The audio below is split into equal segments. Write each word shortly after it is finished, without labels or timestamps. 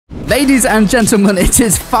Ladies and gentlemen, it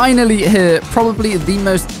is finally here. Probably the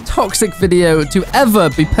most toxic video to ever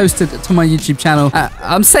be posted to my YouTube channel.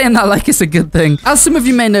 I'm saying that like it's a good thing. As some of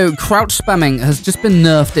you may know, crouch spamming has just been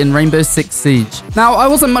nerfed in Rainbow Six Siege. Now, I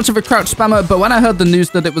wasn't much of a crouch spammer, but when I heard the news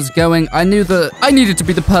that it was going, I knew that I needed to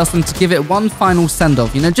be the person to give it one final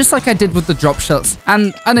send-off, you know, just like I did with the drop shots.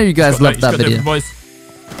 And I know you guys loved that video.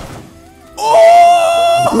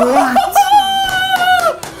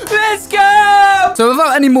 Let's go! So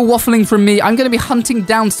without any more waffling from me, I'm going to be hunting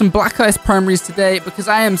down some Black Ice primaries today because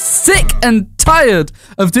I am sick and tired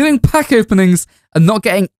of doing pack openings and not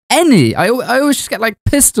getting any. I always just get like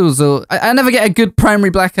pistols, or I never get a good primary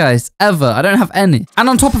Black Ice ever. I don't have any. And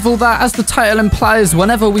on top of all that, as the title implies,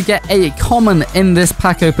 whenever we get a common in this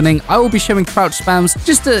pack opening, I will be showing crouch spams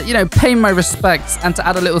just to, you know, pay my respects and to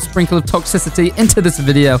add a little sprinkle of toxicity into this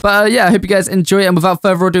video. But yeah, I hope you guys enjoy it. And without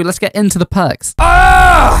further ado, let's get into the packs.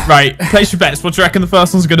 Ah! Right, place your bets. What do you reckon the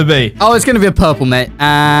first one's going to be? Oh, it's going to be a purple, mate.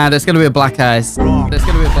 And it's going to be a Black Ice. It's going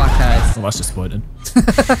to be a Black Ice. Well, that's disappointing.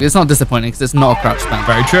 It's not disappointing because it's not a crouch spam.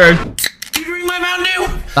 Very true. You drink my Mountain Dew?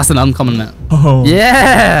 That's an uncommon, mate. Oh.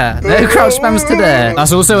 Yeah. No crouch spams today.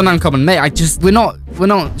 That's also an uncommon, mate. We're not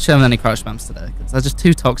showing any crouch spams today because they're just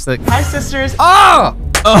too toxic. Hi, sisters. Oh!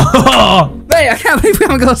 Oh! Mate, I can't believe we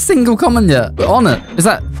haven't got a single common yet. We're on it. Is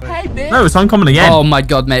that? Hey, bitch. No, it's uncommon again. Oh my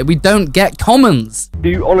god, mate. We don't get commons. Do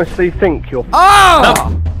you honestly think you're?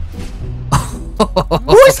 Oh! No.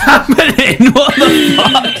 What's happening? What the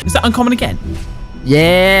fuck? Is that uncommon again?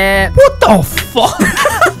 Yeah. What the fuck?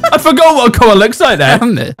 I forgot what a color looks like there.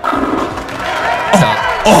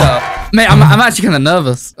 Mate, I'm actually kind of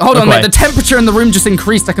nervous. Hold on, mate. The temperature in the room just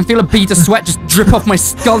increased. I can feel a bead of sweat just drip off my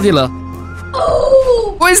scalula.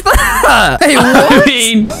 Oh, what is that? Hey, what? I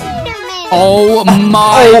mean... Oh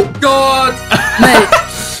my god, mate.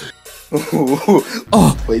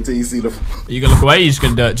 Oh, wait till you see the. Are you gonna look away? You're just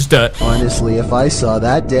gonna do it. Just do it. Honestly, if I saw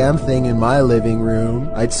that damn thing in my living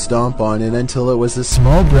room, I'd stomp on it until it was a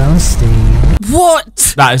small brown stain.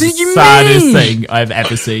 What? That is the saddest thing I've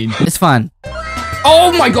ever seen. It's fine.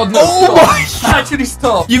 Oh my god, no. Oh my god. Actually,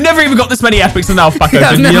 stop. You've never even got this many epics in Alpha Pack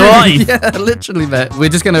in your life. Yeah, literally, mate. We're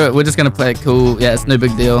just gonna play it cool. Yeah, it's no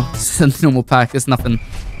big deal. It's a normal pack. It's nothing.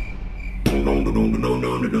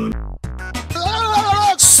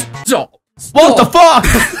 Stop. What the fuck?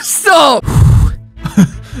 Stop.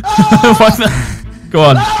 Go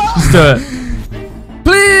on, just do it.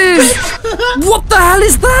 Please. What the hell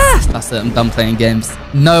is that? That's it. I'm done playing games.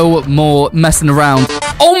 No more messing around.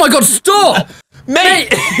 Oh my god, stop.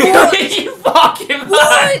 Mate, you fucking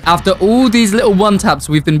what? After all these little one-taps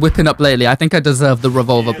we've been whipping up lately, I think I deserve the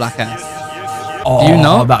revolver Black Ice. Oh, do you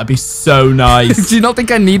know? That'd be so nice. Do you not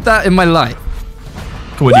think I need that in my life?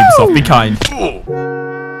 Come on, Ubisoft, be kind.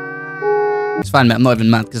 It's fine, mate. I'm not even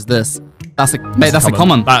mad because that's a common. That's a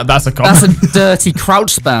common. That's a dirty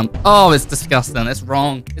crouch spam. Oh, it's disgusting. It's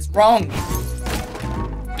wrong. It's wrong.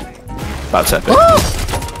 That's epic.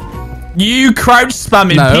 You crouch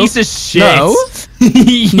spamming piece of shit.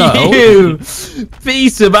 No. You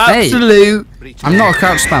piece of absolute. Hey, I'm not a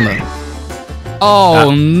crouch spammer.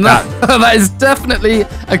 Oh no, that is definitely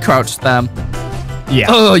a crouch spam. Yeah.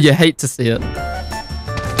 Oh, you hate to see it.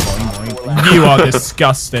 You are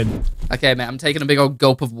disgusting. Okay, mate, I'm taking a big old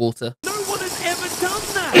gulp of water. No one has ever done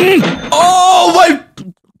that. Oh my!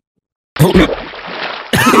 What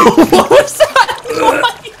was that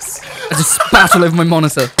noise? I just spat all over my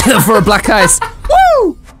monitor for a Black Ice.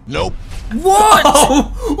 Woo! Nope. What?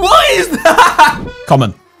 Oh, what is that?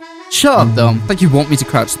 Common. Shut up, Dom. Like you want me to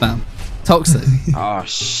crouch spam. Toxic. Oh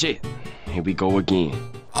shit! Here we go again.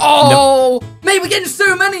 Oh, no. Mate, we're getting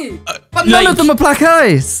so many, but none of them are Black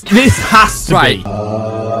Ice. This has to be.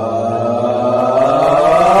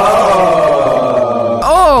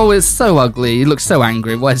 Oh, it's so ugly. He looks so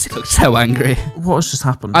angry. Why does he look so angry? What has just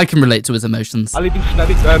happened? I can relate to his emotions. That's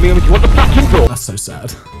so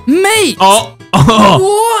sad. Mate! Oh!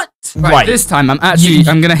 What? Right, this time I'm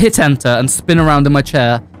gonna hit enter and spin around in my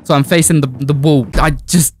chair so I'm facing the wall. I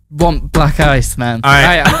just want Black Ice, man. All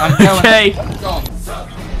right. I'm going. Okay.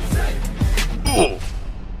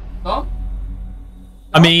 Huh?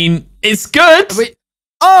 I mean, it's good. Wait.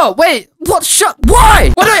 Oh, wait. What?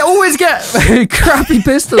 Why? Why do I always get crappy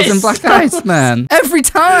pistols and Black Ice, man? Every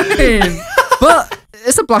time. But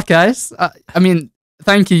it's a Black Ice. I mean,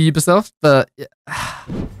 thank you, Ubisoft, but...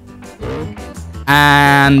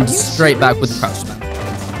 And straight back with the crouch spam.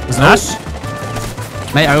 There's an Ash.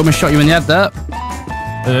 Mate, I almost shot you in the head there.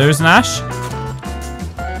 There's an Ash.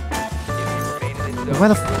 Where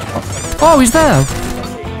the f... Oh, he's there.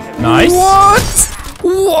 Nice. What?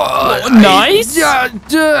 Nice.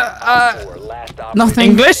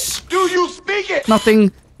 Nothing. English? Do you speak it?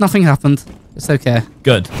 Nothing Nothing happened. It's okay.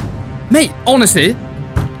 Good. Mate, honestly.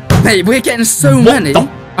 Mate, we're getting so many.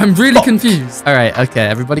 I'm really confused. All right, okay.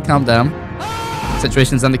 Everybody calm down.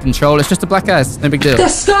 Situation's under control. It's just a black ice. No big deal.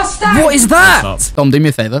 Disgusting! What is that? Dom, do me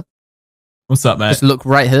a favor. What's up, mate? Just look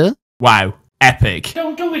right here. Wow. Epic.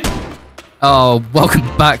 Don't do it. Oh, welcome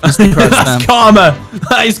back, Mr. Crouchspam. That's karma.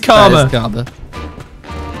 That is karma. That is karma.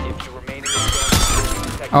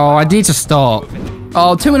 Oh, I need to stop.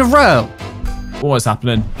 Oh, 2 in a row. What's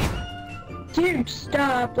happening? Dude,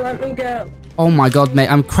 stop. Let me go. Oh my god, mate.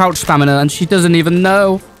 I'm crouch spamming her and she doesn't even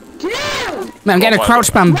know. Dude! Mate, I'm getting a crouch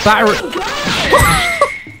spam battery.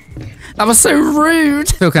 That was so rude.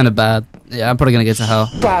 I feel kind of bad. Yeah, I'm probably going to go to hell.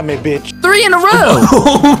 Try me, bitch. 3 in a row.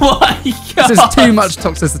 Oh my god. This is too much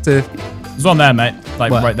toxicity. There's one there, mate.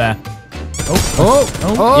 Like, Where? right there. Oh.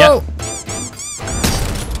 Yep.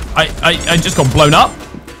 I just got blown up.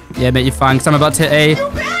 Yeah, mate, you're fine, because I'm about to hit a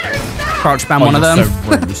crouch spam one of them. So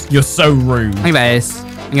rude. You're so rude. I'm going to ace.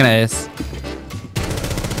 I'm going to ace.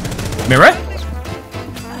 Mirror?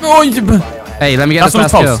 Oh, you... Hey, let me get That's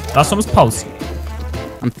this someone's last kill. pulse. That's someone's pulse.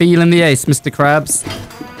 I'm feeling the ace, Mr. Krabs.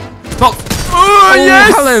 Pulse. Oh,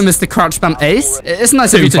 yes! hello, Mr. Crouch Spam Ace. It's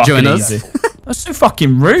nice of you to join us. That's so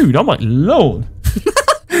fucking rude. Oh my lord.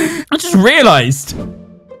 I just realised.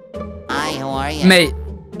 Hi, how are you? Mate.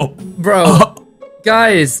 Oh. Bro.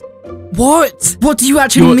 Guys. What? What do you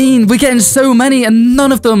actually mean? We're getting so many and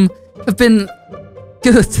none of them have been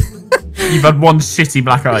good. You've had one shitty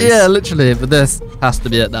black ice. Yeah, literally. But this has to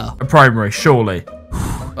be it now. A primary, surely.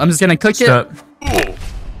 I'm just going to cook it.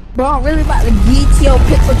 Bro, I'm really about to get your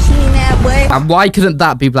pickle chin that way. And why couldn't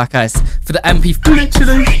that be black ice? For the MP.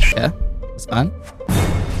 Literally. Yeah, that's fine.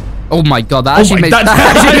 Oh my god, that actually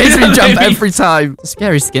makes me jump every time.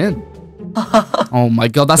 Scary skin. Oh my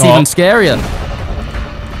god, that's even scarier.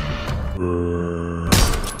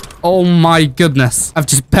 Oh my goodness. I've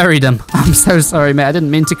just buried him. I'm so sorry, mate. I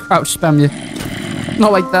didn't mean to crouch spam you.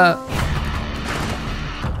 Not like that.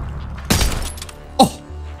 Oh.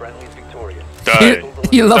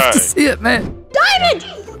 You love to see it, mate. Diamond!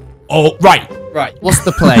 Oh, right. Right, what's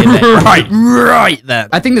the play, mate? Right then.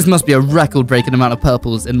 I think this must be a record-breaking amount of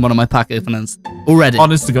purples in one of my pack openings already.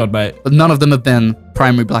 Honest to God, mate. But none of them have been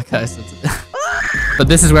primary black ice. But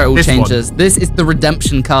this is where it all changes. One. This is the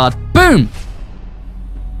redemption card. Boom!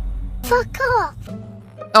 Fuck off.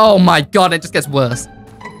 Oh my god, it just gets worse.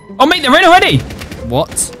 Oh, mate, they're in already. What?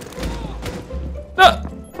 Look.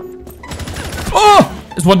 Oh!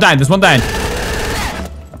 There's one down. There's one down.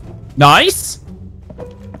 Nice.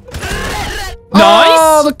 Nice.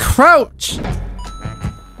 Oh, the crouch.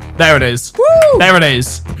 There it is. Woo! There it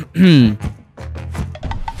is.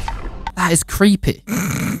 That is creepy.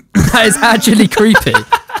 That is actually creepy.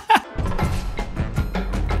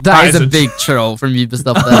 That is a big troll from you,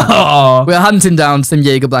 stuff there. Oh. We're hunting down some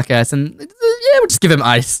Jaeger Black Ice, and yeah, we'll just give him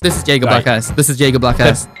ice. This is Jaeger Black Ice. This is Jaeger Black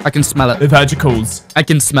Ice. I can smell it. They've heard your calls. I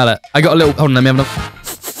can smell it. I got a little. Hold on, let me have a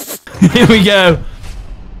look. Here we go.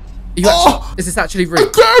 Is this actually real?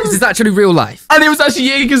 Is this actually real life? And it was actually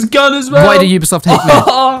Jaeger's gun as well. Why do Ubisoft hate me?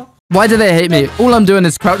 Why do they hate me? All I'm doing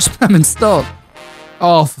is crouch spam and stop.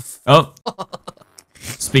 Oh. Oh.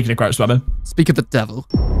 Speaking of crouch spamming. Speak of the devil.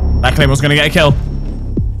 That Claymore's going to get a kill.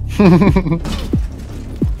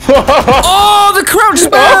 Oh, the crouch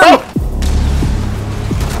spam!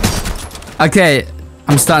 Okay,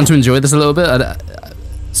 I'm starting to enjoy this a little bit.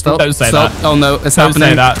 Stop. Don't say Stop. that. Oh no, it's Don't happening.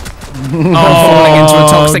 say that. I'm falling into a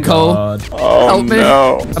toxic hole. Oh, Help me.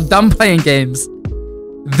 no. I'm done playing games.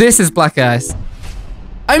 This is Black Ice.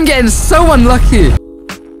 I'm getting so unlucky.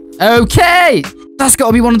 Okay. That's got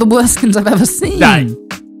to be one of the worst skins I've ever seen. That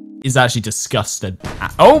is actually disgusting.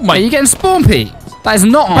 Oh my. Are you getting spawn peeked? That is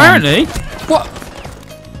not on. Apparently. What?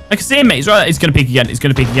 I can see him, mate. He's right there. He's going to peek again. He's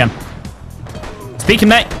going to peek again. He's peeking,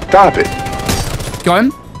 mate. Stop it. Got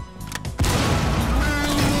him.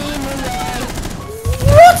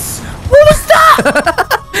 What? What was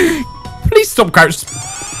that? Please stop crouch.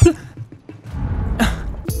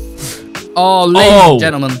 Oh, ladies and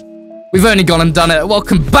gentlemen. We've only gone and done it.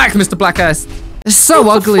 Welcome back, Mr. Black Ice. It's so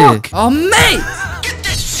ugly. Fuck? Oh, mate. Get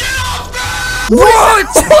this shit off, bro! What?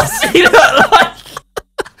 What's he look like?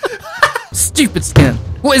 Stupid skin.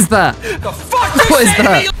 What is that? The fuck What is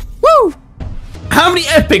that? Woo! How many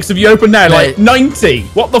epics have you opened now? Like Mate. 90.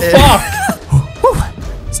 What the fuck?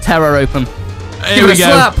 It's terror open. Here Give we it a go.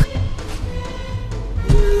 slap.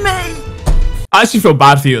 I actually feel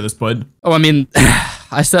bad for you at this point. Oh, I mean,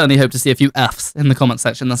 I certainly hope to see a few Fs in the comment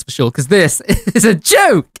section, that's for sure, because this is a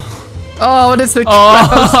joke. Oh, what is the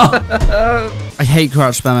Oh. I hate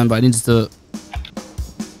crouch spamming, but I need to do it.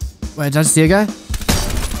 Wait, did I see a guy?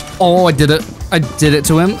 Oh, I did it. I did it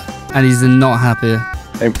to him, and he's not happy.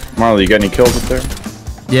 Hey, Marley, you got any kills up there?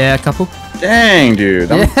 Yeah, a couple. Dang,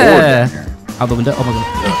 dude. I'm bored Yeah. down here. Out the window. Oh my god.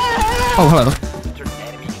 Oh, hello.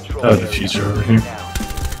 Oh, the future over here.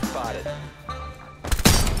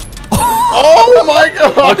 Oh my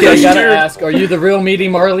god! Okay, I gotta ask, are you the real meaty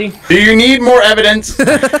Marley? Do you need more evidence?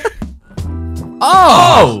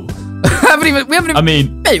 Oh! we haven't even, I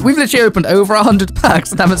mean, hey, we've literally opened over 100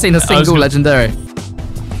 packs and haven't seen a single legendary.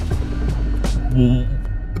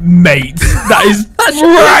 mate, that is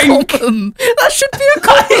rank. That should be a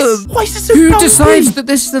common. Why is this so Who filthy? decides that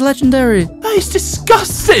this is a legendary? That is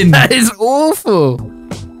disgusting. That is awful.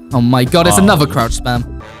 Oh my god, it's another crouch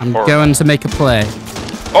spam. I'm going to make a play.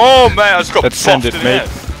 Oh man, I just got Let's send it, mate.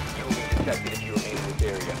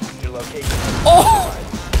 Oh!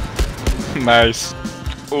 Nice.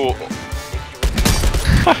 Oh,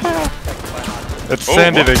 Let's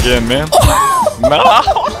send it again, man. no.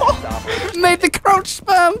 Made the crouch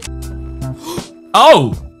spam.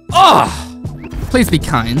 Oh! Ah! Please be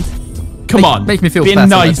kind. Come on. Make me feel being better,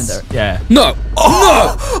 nice. legendary. Yeah. No.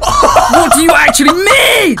 Oh, no. What do you actually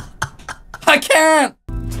mean? I can't.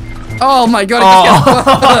 Oh my god.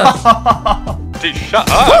 Dude, shut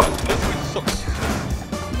up.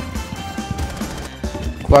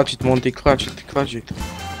 Clutch it, Monty, clutch it, clutch it.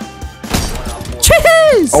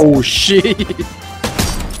 Cheese. Oh shit!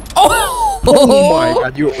 Oh, Oh my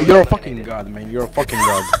god, you're a fucking god, man. You're a fucking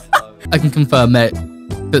god. I can confirm, mate,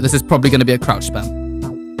 that this is probably going to be a crouch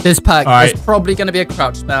spam. This pack is probably going to be a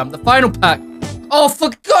crouch spam. The final pack. Oh, for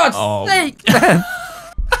God's sake!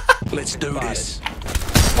 Let's do this.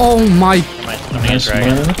 Oh my.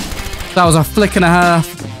 That was a flick and a half.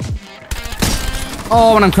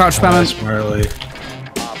 Oh, and I'm crouch spamming. Marley.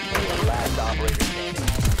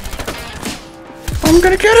 I'm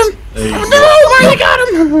gonna get him! Oh no! I got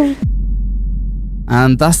him!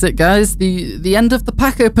 And that's it, guys. The end of the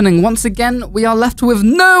pack opening. Once again, we are left with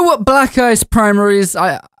no Black Ice primaries.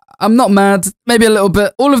 I'm not mad. Maybe a little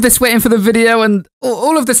bit. All of this waiting for the video and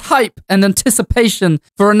all of this hype and anticipation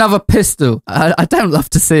for another pistol. I don't love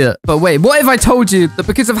to see it. But wait, what if I told you that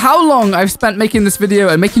because of how long I've spent making this video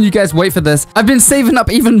and making you guys wait for this, I've been saving up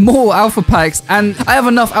even more alpha packs and I have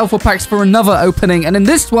enough alpha packs for another opening. And in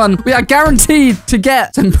this one, we are guaranteed to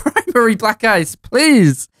get some primary Black Ice.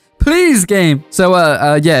 Please. Please, game. So,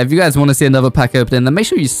 yeah, if you guys want to see another pack opening, then make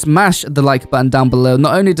sure you smash the like button down below.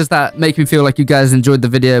 Not only does that make me feel like you guys enjoyed the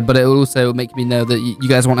video, but it will also make me know that you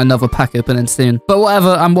guys want another pack opening soon. But whatever,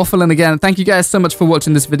 I'm waffling again. Thank you guys so much for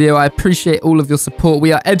watching this video. I appreciate all of your support.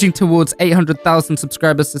 We are edging towards 800,000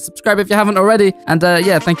 subscribers, so subscribe if you haven't already. And,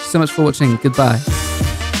 yeah, thank you so much for watching. Goodbye.